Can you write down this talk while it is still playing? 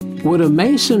Would a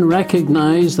Mason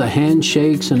recognize the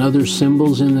handshakes and other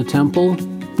symbols in the temple?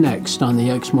 Next on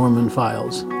the Ex-Mormon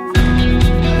Files.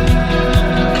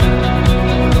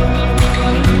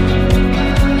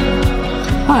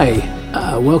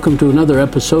 Hi, welcome to another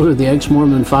episode of the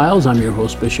Ex-Mormon Files. I'm your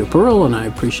host, Bishop Earl, and I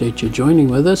appreciate you joining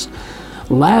with us.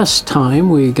 Last time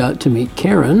we got to meet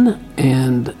Karen,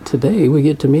 and today we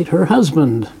get to meet her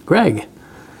husband, Greg.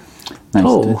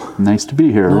 Nice to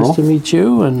be here, Earl. Nice to meet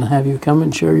you and have you come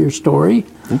and share your story.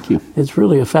 Thank you. It's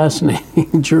really a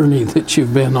fascinating journey that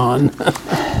you've been on.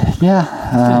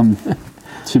 Yeah.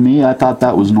 To me, I thought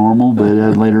that was normal, but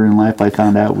later in life I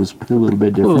found out it was a little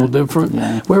bit different. A little different.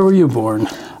 Yeah. Where were you born?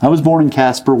 I was born in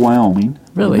Casper, Wyoming.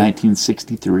 Really? In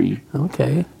 1963.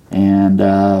 Okay. And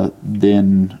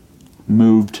then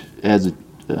moved as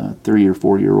a 3 or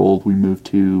 4 year old. We moved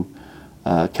to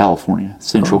California,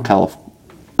 Central California.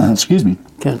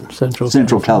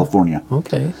 Central California.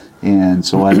 Okay. And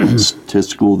so I went to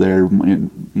school there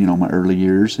in my early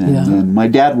years, and then my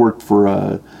dad worked for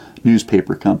a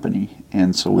newspaper company,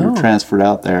 and so we were transferred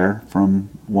out there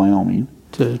from Wyoming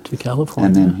to California.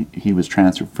 And then he was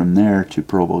transferred from there to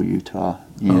Provo, Utah.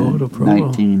 To Provo.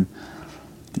 I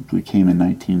think we came in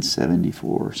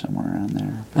 1974, somewhere around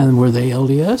there. And were they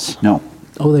LDS? No.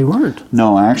 Oh, they weren't?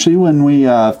 No, actually, when we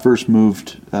first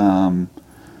moved,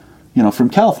 from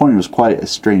California, it was quite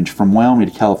strange. From Wyoming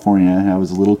to California, I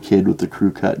was a little kid with the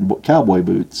crew cut and cowboy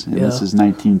boots, and this is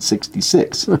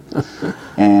 1966.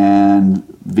 And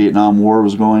Vietnam War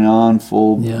was going on,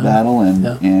 full battle,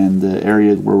 and the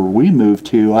area where we moved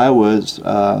to, I was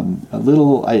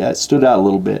I stood out a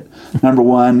little bit. Number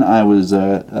one, I was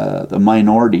the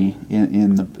minority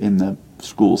in the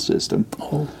school system.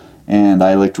 Oh. And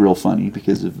I looked real funny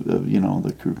because of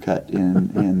the crew cut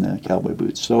and the cowboy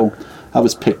boots. So I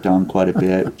was picked on quite a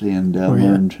bit, and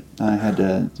learned I had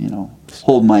to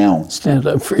hold my own. Stand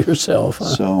up for yourself. Huh?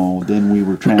 So then we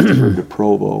were transferred to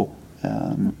Provo.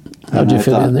 How'd you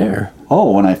fit in there?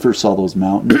 Oh, when I first saw those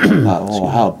mountains, I thought, oh,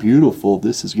 how beautiful!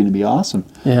 This is going to be awesome.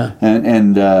 Yeah.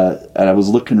 And I was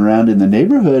looking around in the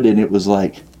neighborhood, and it was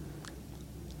like,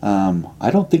 I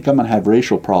don't think I'm going to have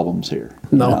racial problems here.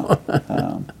 No.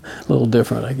 A little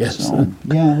different, I guess. So,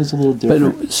 yeah, it was a little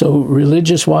different. But so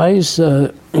religious-wise,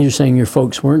 you're saying your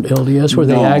folks weren't LDS? Were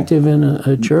they active in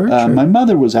a church? My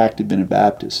mother was active in a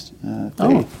Baptist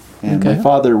faith, and my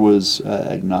father was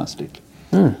agnostic.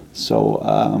 So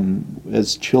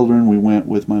as children, we went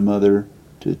with my mother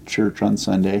to church on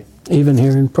Sunday. Even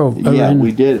here in Provo? Yeah,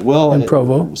 we did. Well, in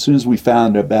Provo? As soon as we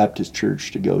found a Baptist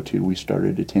church to go to, we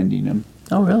started attending them.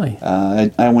 Oh, really?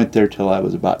 I went there till I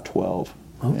was about 12.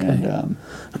 Okay.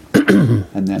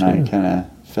 And then I kind of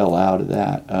fell out of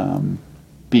that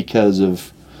because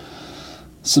of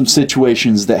some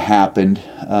situations that happened.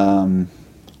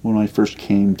 When I first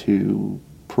came to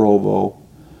Provo,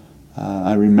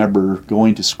 I remember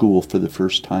going to school for the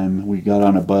first time. We got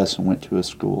on a bus and went to a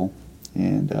school.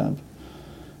 And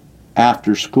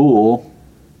after school,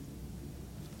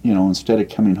 instead of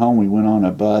coming home, we went on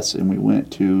a bus and we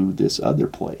went to this other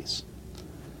place,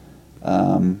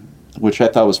 which I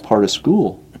thought was part of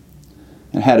school.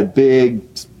 It had a big,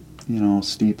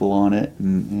 steeple on it,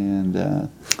 and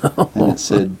it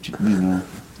said,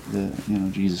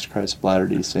 Jesus Christ of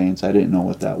Latter-day Saints. I didn't know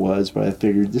what that was, but I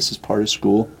figured this is part of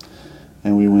school.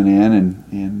 And we went in,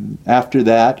 and after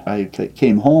that, I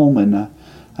came home, and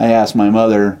I asked my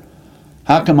mother,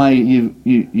 how come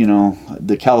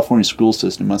the California school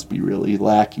system must be really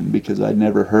lacking, because I'd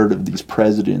never heard of these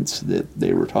presidents that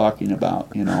they were talking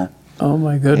about, Oh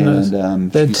my goodness!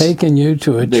 And they'd taken you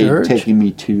to a church. They'd taken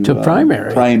me to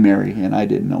primary. Primary, and I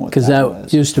didn't know what that was.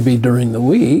 Because that used to be during the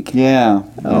week. Yeah.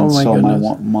 Oh and my so goodness!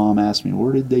 My mom asked me,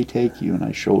 "Where did they take you?" And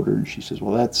I showed her, and she says,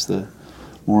 "Well, that's the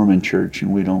Mormon church,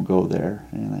 and we don't go there."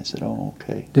 And I said, "Oh,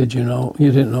 okay." Did you know?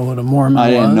 You didn't know what a Mormon was?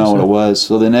 I didn't know what it was.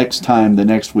 So the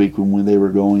next week when they were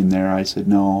going there, I said,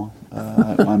 "No,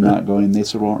 I'm not going." They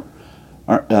said, "Well,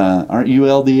 aren't you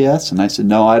LDS?" And I said,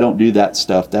 "No, I don't do that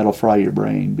stuff. That'll fry your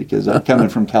brain." Because I'm coming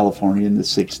from California in the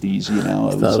 '60s,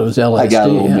 thought it was LSD. I got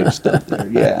a little mixed up there.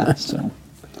 Yeah. So.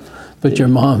 But your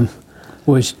mom,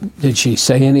 did she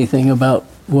say anything about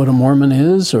what a Mormon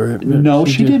is, or no?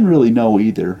 She didn't really know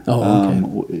either.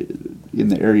 Oh, okay. In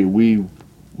the area we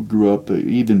grew up,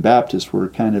 even Baptists were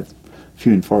kind of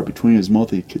few and far between. It was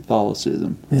mostly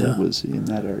Catholicism that was in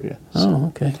that area. So. Oh,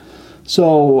 okay.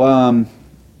 So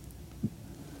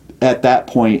at that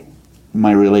point,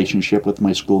 my relationship with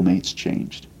my schoolmates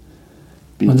changed.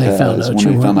 When they found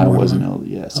out I wasn't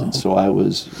LDS. And so I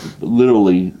was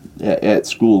literally at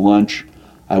school lunch,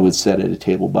 I would sit at a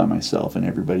table by myself, and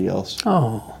everybody else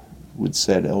would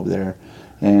sit over there.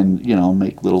 and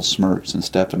make little smirks and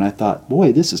stuff. And I thought,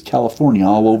 boy, this is California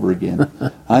all over again.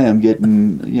 I am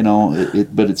getting,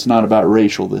 but it's not about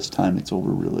racial this time. It's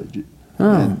over religion.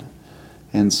 Oh.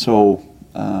 And so,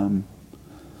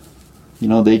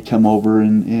 they'd come over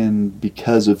and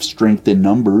because of strength in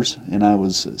numbers, and I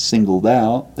was singled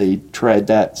out, they tried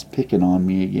that picking on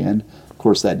me again. Of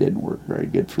course, that didn't work very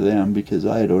good for them because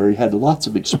I had already had lots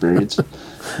of experience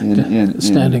in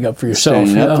standing up for yourself.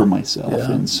 Standing up for myself.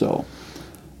 Yeah. And so...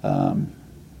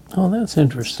 that's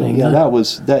interesting.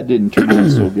 So, that didn't turn out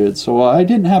so good. So I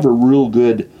didn't have a real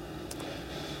good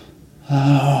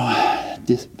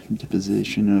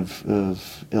disposition of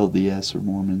LDS or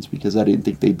Mormons because I didn't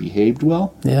think they behaved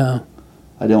well. Yeah.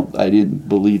 I didn't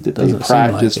believe that they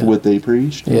practiced what they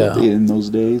preached in those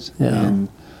days. Yeah. And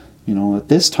at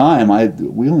this time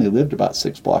we only lived about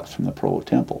 6 blocks from the Provo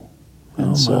Temple.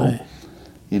 And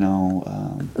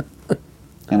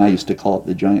and I used to call it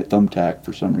the giant thumbtack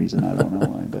for some reason. I don't know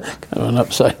why, but kind of an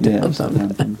upside down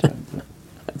thumbtack.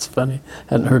 That's funny.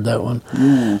 Hadn't heard that one.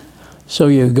 Yeah. So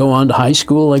you go on to high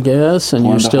school, I guess, and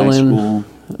you're still in. School,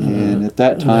 and at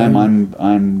that time,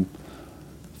 I'm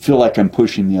feel like I'm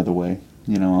pushing the other way.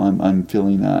 I'm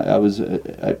feeling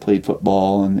I played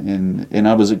football and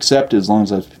I was accepted as long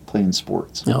as I was playing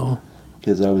sports. Oh.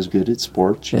 Because I was good at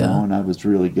sports, and I was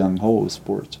really gung ho with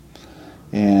sports,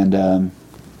 and.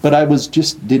 But I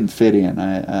didn't fit in.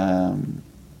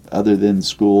 Other than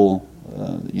school,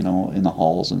 in the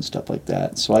halls and stuff like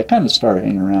that. So I kind of started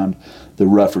hanging around the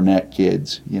rougherneck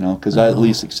kids, because I at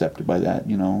least accepted by that.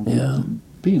 Yeah.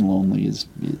 Being lonely it's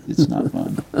not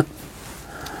fun.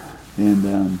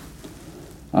 And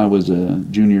I was a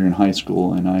junior in high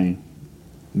school, and I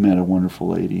met a wonderful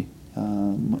lady,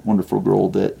 wonderful girl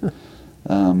that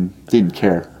didn't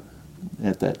care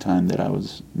at that time that I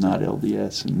was not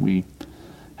LDS, and we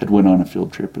had went on a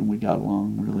field trip and we got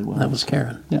along really well. That was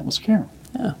Karen. Yeah, it was Karen.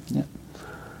 Yeah. Yeah.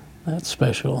 That's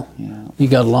special. Yeah. You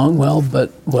got along well, but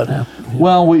what happened?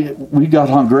 Well, we got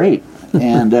on great,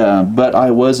 and but I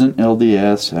wasn't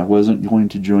LDS. I wasn't going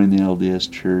to join the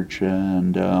LDS church,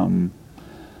 and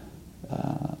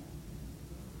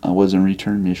I wasn't a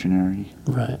returned missionary.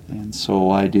 Right. And so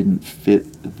I didn't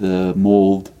fit the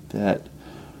mold that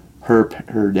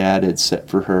her dad had set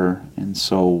for her, and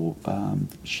so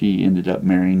she ended up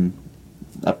marrying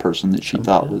a person that she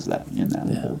thought was in that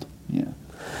mold. Yeah.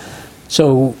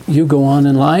 So you go on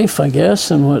in life, I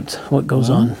guess, and what goes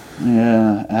on?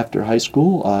 Yeah. After high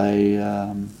school,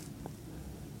 I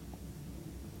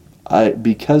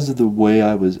because of the way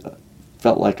I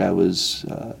felt like I was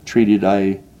treated,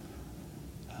 I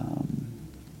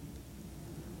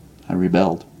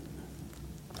rebelled.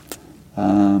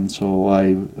 So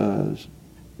I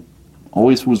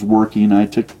always was working. I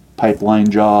took pipeline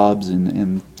jobs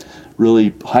and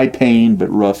really high paying but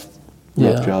rough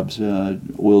jobs,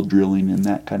 oil drilling and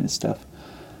that kind of stuff.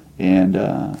 And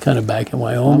kind of back in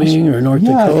Wyoming or North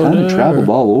Dakota? Yeah, I kind of traveled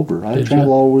all over. I traveled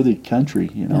all over the country,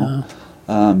 doing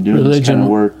this kind of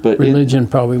work. But religion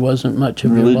probably wasn't much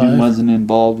of your life. Religion wasn't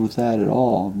involved with that at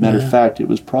all. Matter of fact, it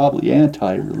was probably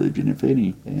anti-religion, if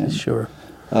any. And, sure.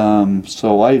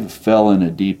 So I fell in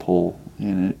a deep hole,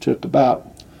 and it took about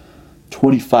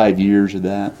 25 years of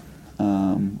that,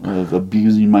 of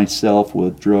abusing myself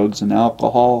with drugs and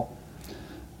alcohol,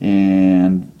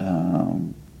 and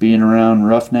being around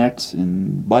roughnecks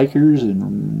and bikers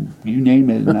and you name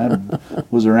it, and I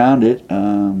was around it,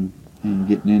 and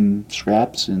getting in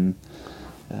scraps, and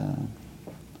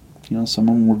some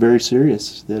of them were very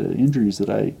serious, the injuries that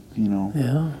I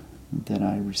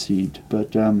received.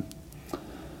 But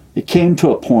it came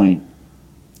to a point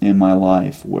in my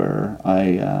life where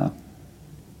I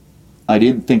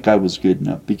didn't think I was good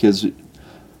enough, because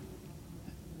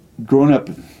growing up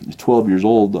at 12 years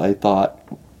old, I thought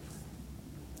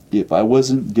if I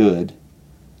wasn't good,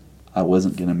 I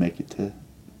wasn't going to make it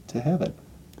to heaven.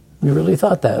 You really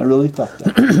thought that? I really thought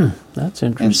that. That's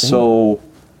interesting. And so,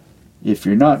 if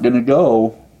you're not going to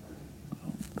go,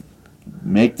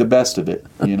 make the best of it,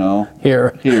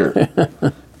 Here.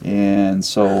 And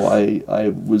so I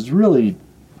was really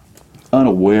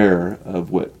unaware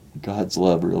of what God's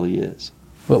love really is.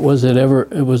 But was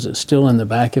it still in the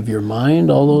back of your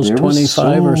mind all those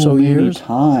 25 or so years? There were so many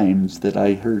times that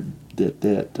I heard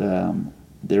that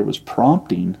there was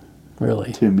prompting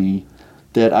to me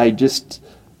that I just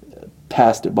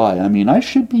passed it by. I mean, I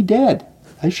should be dead.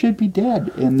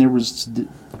 And there was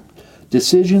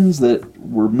decisions that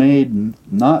were made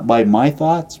not by my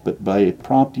thoughts, but by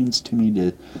promptings to me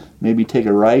to maybe take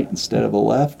a right instead of a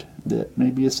left that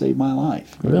maybe has saved my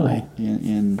life. Really?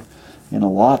 In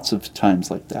lots of times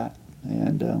like that.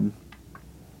 And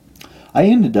I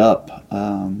ended up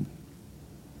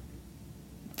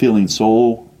feeling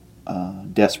so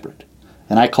desperate.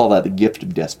 And I call that the gift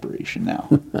of desperation now.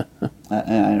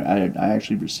 I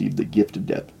actually received the gift of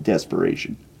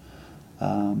desperation.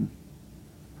 I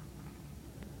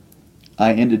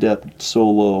ended up so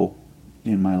low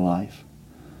in my life.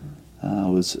 I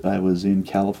was in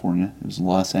California. It was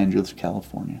Los Angeles,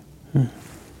 California.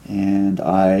 And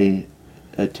I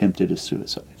attempted a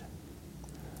suicide.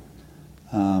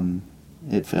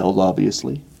 It failed,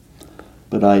 obviously.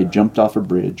 But I jumped off a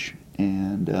bridge,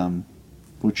 and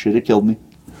which should have killed me.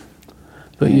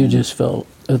 But you just felt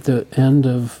at the end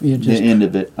of the end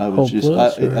of it, I was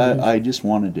hopeless, I just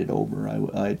wanted it over.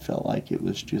 I felt like it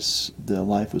was just the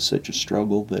life was such a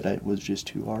struggle that it was just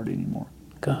too hard anymore.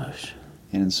 Gosh.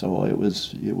 And so it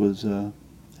was an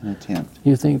attempt.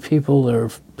 You think there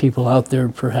are people out there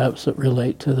perhaps that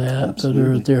relate to that,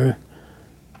 Absolutely. that they're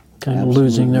kind of Absolutely.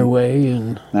 losing their way?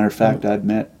 And matter of fact, I've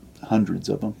met hundreds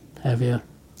of them. have you?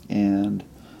 And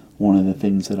one of the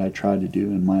things that I try to do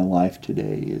in my life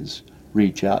today is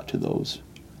reach out to those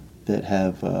that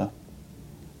have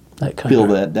That kind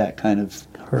feel of that kind of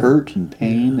hurt and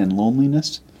pain and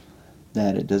loneliness,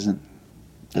 that it doesn't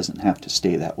have to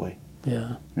stay that way.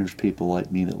 Yeah. There's people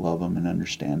like me that love them and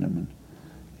understand them,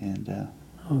 and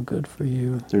Oh, good for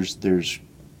you. there's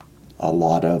a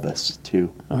lot of us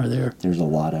too. Are there? There's a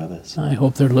lot of us. I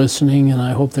hope they're listening, and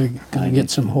I hope they're going to get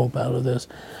some hope out of this.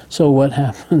 So what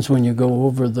happens when you go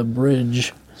over the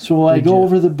bridge? So I go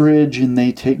over the bridge, and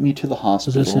they take me to the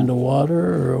hospital. Was this into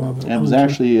water? Or It was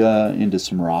actually into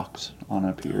some rocks on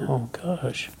up here. Oh,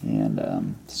 gosh.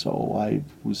 And so I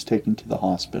was taken to the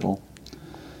hospital.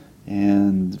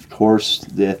 And, of course,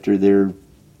 after they're,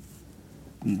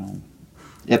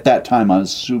 at that time I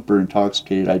was super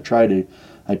intoxicated. I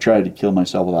tried to kill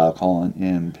myself with alcohol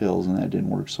and pills, and that didn't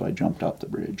work, so I jumped off the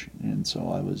bridge. And so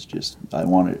I was just,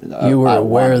 You were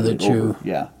aware that you...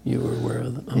 Yeah. You were aware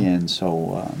of that. Oh. And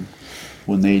so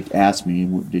when they asked me,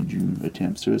 did you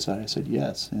attempt suicide, I said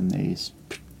yes. And they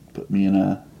put me in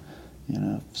a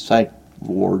psych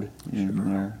ward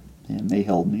in there, and they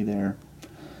held me there.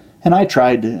 And I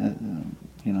tried to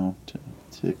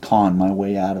con my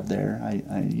way out of there. I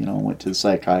went to the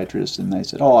psychiatrist, and I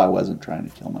said, I wasn't trying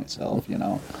to kill myself,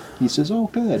 He says, oh,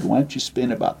 good. Why don't you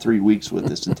spend about 3 weeks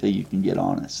with us until you can get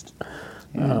honest?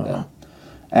 And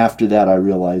after that, I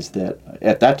realized that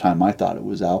at that time I thought it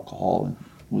was alcohol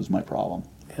was my problem.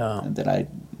 Yeah. And that I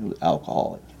was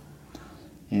alcoholic.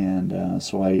 And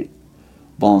so I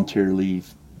voluntarily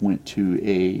went to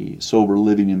a sober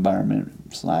living environment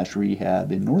 /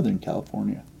 rehab in Northern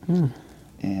California.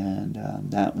 And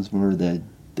that was where the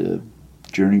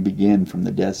journey began, from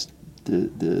the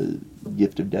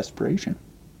gift of desperation.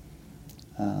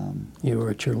 You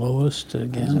were at your lowest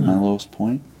again? I was at my lowest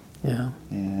point. Yeah.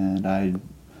 And I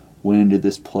went into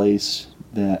this place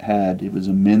that it was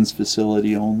a men's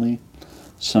facility only.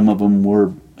 Some of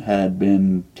them had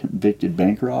been convicted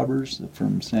bank robbers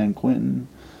from San Quentin.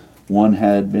 One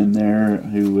had been there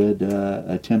who had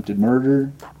attempted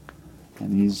murder.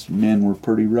 And these men were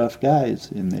pretty rough guys,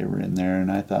 and they were in there,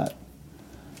 and I thought,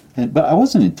 but I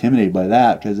wasn't intimidated by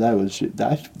that, because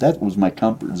that was my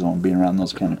comfort zone, being around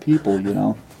those kind of people,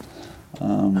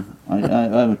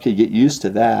 I could get used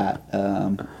to that,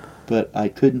 but I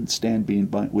couldn't stand being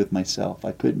with myself.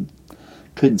 I couldn't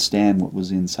stand what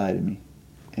was inside of me,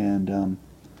 and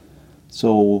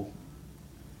so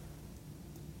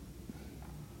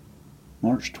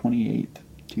March 28th,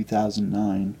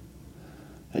 2009.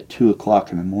 At 2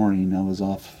 o'clock in the morning, I was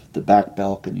off the back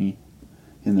balcony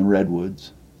in the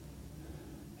redwoods,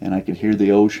 and I could hear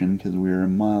the ocean, because we were a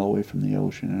mile away from the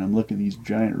ocean, and I'm looking at these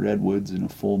giant redwoods in a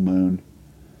full moon,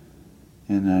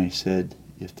 and I said,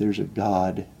 if there's a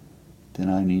God, then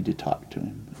I need to talk to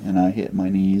him. And I hit my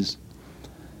knees,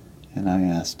 and I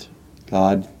asked,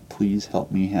 God, please help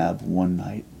me have one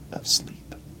night of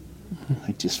sleep.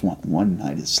 I just want one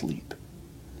night of sleep,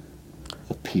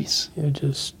 of peace. You're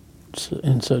just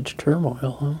in such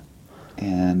turmoil, huh?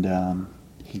 And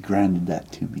he granted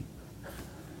that to me.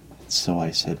 So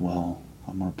I said, well,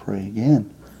 I'm going to pray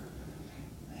again.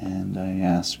 And I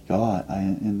asked God,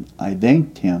 I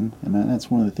thanked him, and that's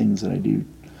one of the things that I do,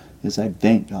 is I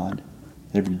thank God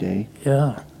every day.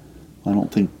 Yeah. I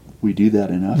don't think we do that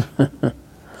enough.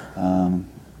 And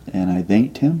I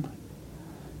thanked him,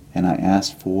 and I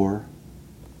asked for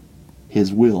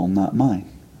his will, not mine.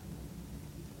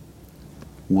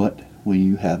 What will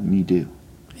you have me do?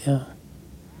 Yeah.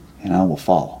 And I will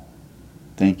follow.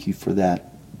 Thank you for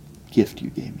that gift you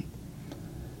gave me.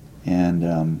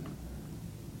 And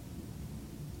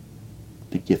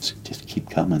the gifts just keep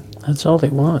coming. That's all he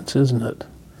wants, isn't it?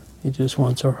 He just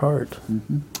wants our heart.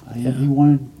 Mm-hmm. Yeah. He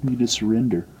wanted me to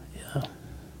surrender. Yeah.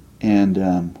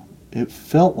 And it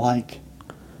felt like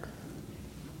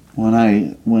when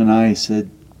I said,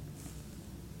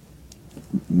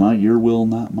 your will,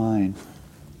 not mine,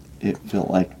 it felt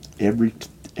like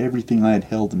everything I had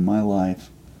held in my life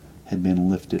had been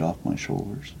lifted off my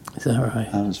shoulders. Is that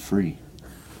right? I was free.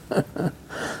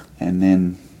 And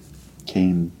then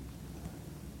came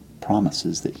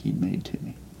promises that he'd made to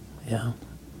me. Yeah.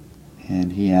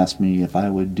 And he asked me if I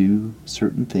would do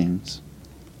certain things.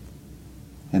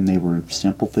 And they were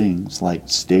simple things like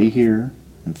stay here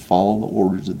and follow the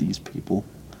orders of these people.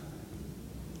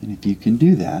 And if you can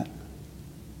do that,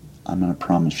 I'm going to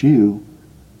promise you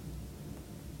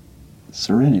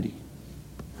serenity.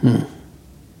 And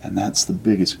that's the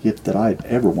biggest gift that I've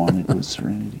ever wanted was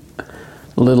serenity.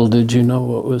 Little did you know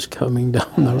what was coming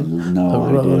down the road.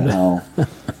 No idea how.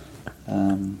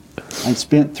 I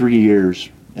spent 3 years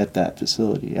at that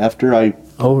facility. After I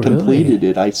completed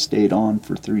it, I stayed on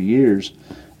for 3 years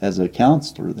as a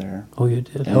counselor there. Oh, you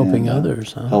did? Helping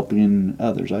others, huh? Helping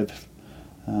others. I've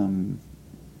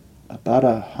about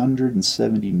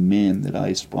 170 men that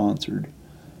I sponsored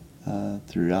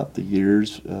throughout the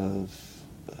years of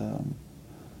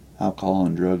alcohol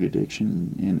and drug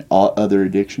addiction and other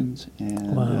addictions.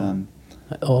 And, wow.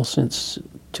 All since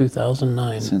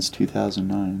 2009? Since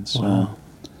 2009. So wow.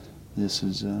 This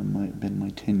has been my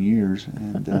 10 years.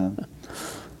 And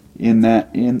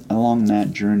along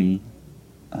that journey,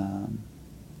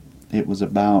 it was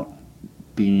about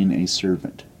being a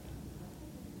servant.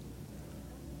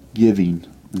 Giving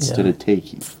instead of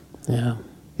taking. Yeah.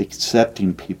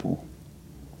 Accepting people.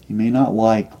 You may not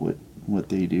like what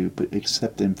they do, but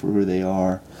accept them for who they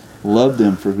are, love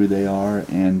them for who they are,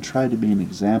 and try to be an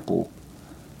example.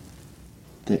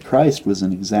 That Christ was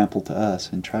an example to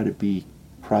us, and try to be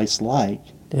Christ-like.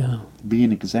 Yeah. Be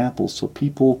an example so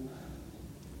people,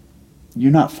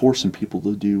 you're not forcing people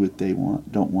to do what they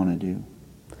don't want to do.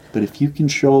 But if you can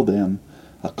show them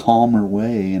a calmer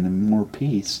way and a more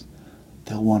peace,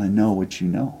 they'll want to know what you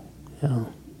know. Yeah.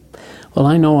 Well,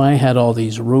 I know I had all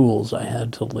these rules I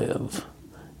had to live,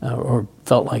 or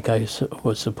felt like I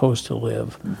was supposed to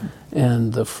live. Mm-hmm.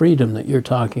 And the freedom that you're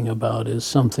talking about is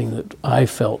something that I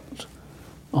felt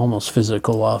almost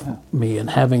physical off me, and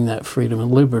having that freedom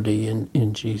and liberty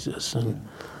in Jesus.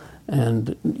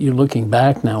 And you're looking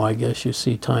back now, I guess you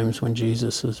see times when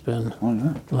Jesus has been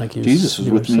like you. Jesus was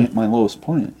with me at my lowest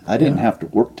point. I didn't have to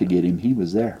work to get him. He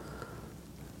was there.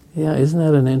 Yeah, isn't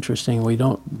that an interesting? We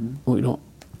don't.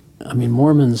 I mean,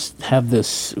 Mormons have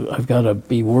this. I've got to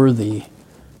be worthy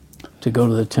to go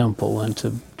to the temple and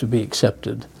to be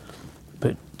accepted,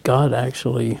 but God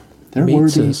actually they're meets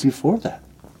worthy us before that.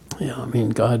 Yeah, I mean,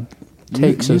 God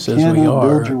takes us as we are. You cannot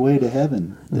build your way to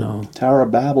heaven. No. The Tower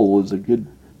of Babel was a good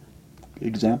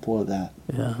example of that.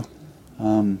 Yeah.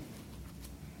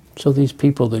 So these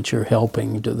people that you're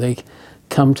helping, do they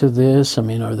come to this? I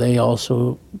mean, are they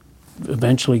also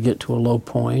eventually get to a low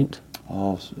point?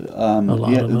 Oh,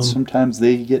 sometimes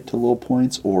they get to low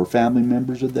points, or family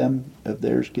members of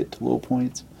theirs get to low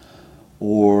points,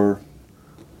 or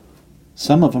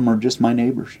some of them are just my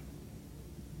neighbors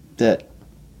that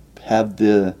have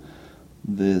the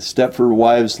Stepford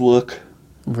Wives look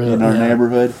in our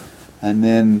neighborhood, and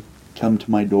then come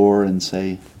to my door and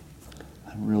say,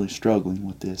 I'm really struggling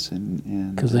with this,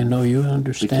 and because they know you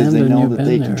understand, because they know that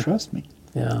they can trust me,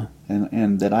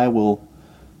 and that I will.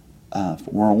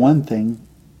 For one thing,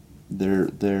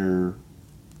 their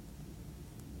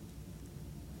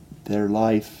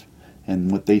life and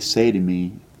what they say to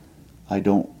me, I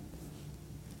don't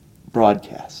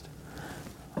broadcast.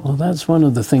 Well, that's one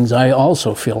of the things I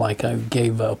also feel like I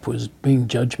gave up, was being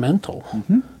judgmental.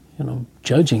 Mm-hmm. You know,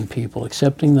 judging people,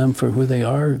 accepting them for who they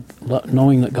are,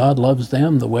 knowing that God loves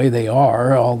them the way they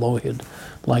are, although He'd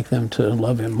like them to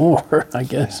love Him more, I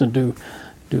guess, and do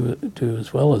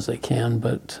as well as they can,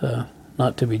 but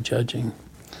not to be judging.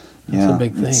 That's a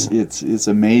big thing. It's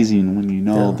amazing when you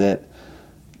know that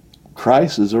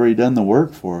Christ has already done the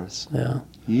work for us. Yeah.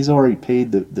 He's already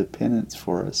paid the penance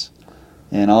for us.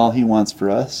 And all He wants for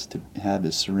us to have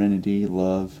is serenity,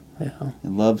 love,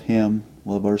 and love Him,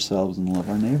 love ourselves, and love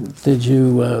our neighbors. Did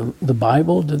you, the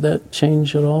Bible, did that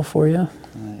change at all for you?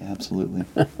 Absolutely.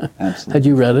 Absolutely. Had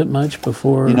you read it much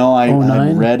before? You know, I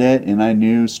read it, and I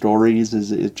knew stories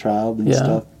as a child and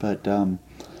stuff, but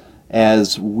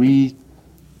as we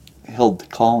held the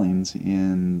callings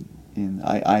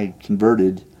I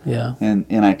converted. Yeah.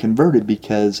 And I converted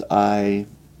because I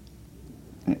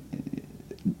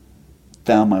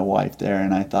found my wife there,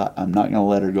 and I thought, I'm not going to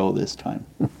let her go this time.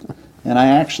 And I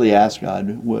actually asked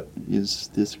God, "What is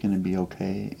this going to be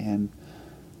okay?" And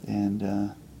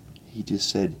He just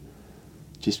said,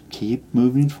 just keep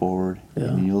moving forward, Yeah.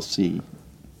 and you'll see.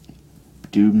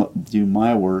 Do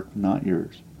my work, not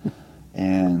yours.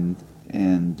 And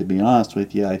to be honest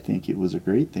with you, I think it was a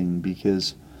great thing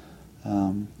because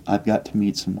I've got to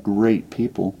meet some great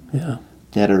people Yeah.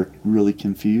 that are really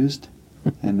confused,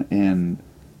 and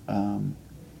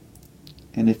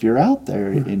if you're out there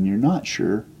and you're not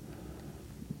sure,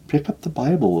 pick up the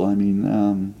Bible. I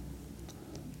mean,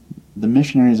 the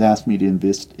missionaries asked me to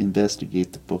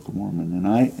investigate the Book of Mormon, and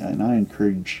I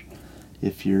encourage,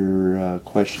 if you're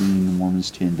questioning the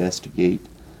Mormons, to investigate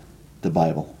the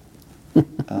Bible.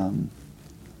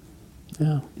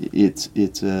 Yeah. It's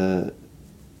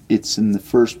in the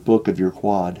first book of your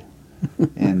quad,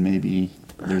 and maybe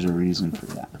there's a reason for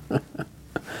that.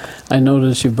 I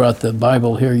noticed you brought the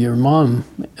Bible here. Your mom,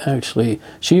 actually,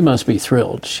 she must be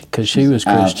thrilled because she was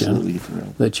Christian. Absolutely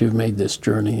thrilled That you've made this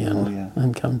journey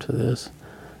and come to this.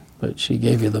 But she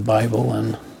gave you the Bible,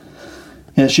 and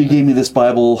yeah, she gave me this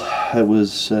Bible. It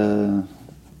was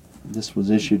this was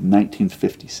issued in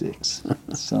 1956,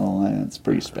 so it's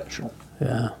pretty special.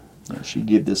 yeah. She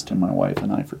gave this to my wife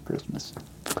and I for Christmas.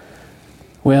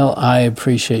 Well, I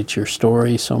appreciate your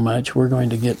story so much. We're going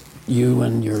to get you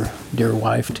and your dear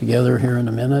wife together here in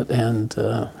a minute and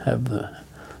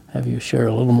have you share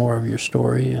a little more of your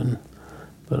story.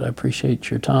 But I appreciate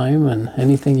your time, and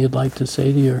anything you'd like to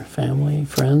say to your family,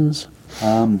 friends?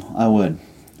 I would.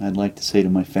 I'd like to say to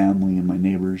my family and my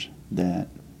neighbors that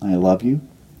I love you.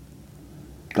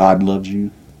 God loves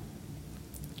you.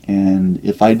 And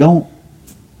if I don't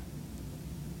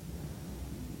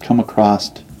come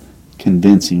across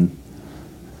convincing,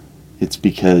 it's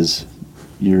because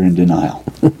you're in denial.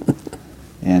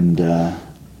 And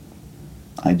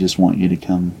I just want you to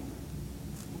come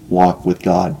walk with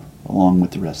God along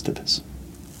with the rest of us.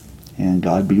 And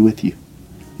God be with you.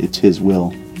 It's His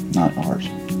will, not ours.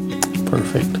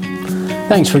 Perfect.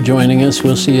 Thanks for joining us.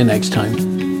 We'll see you next time.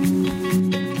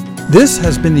 This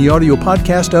has been the audio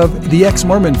podcast of The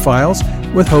Ex-Mormon Files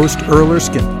with host Earl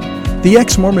Erskine. The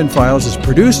Ex-Mormon Files is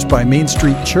produced by Main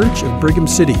Street Church of Brigham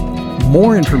City.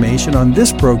 More information on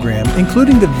this program,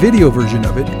 including the video version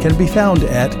of it, can be found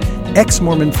at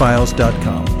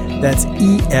exmormonfiles.com. That's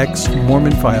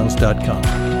exmormonfiles.com.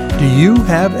 Do you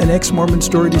have an ex-Mormon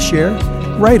story to share?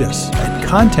 Write us at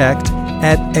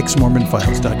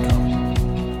contact@exmormonfiles.com.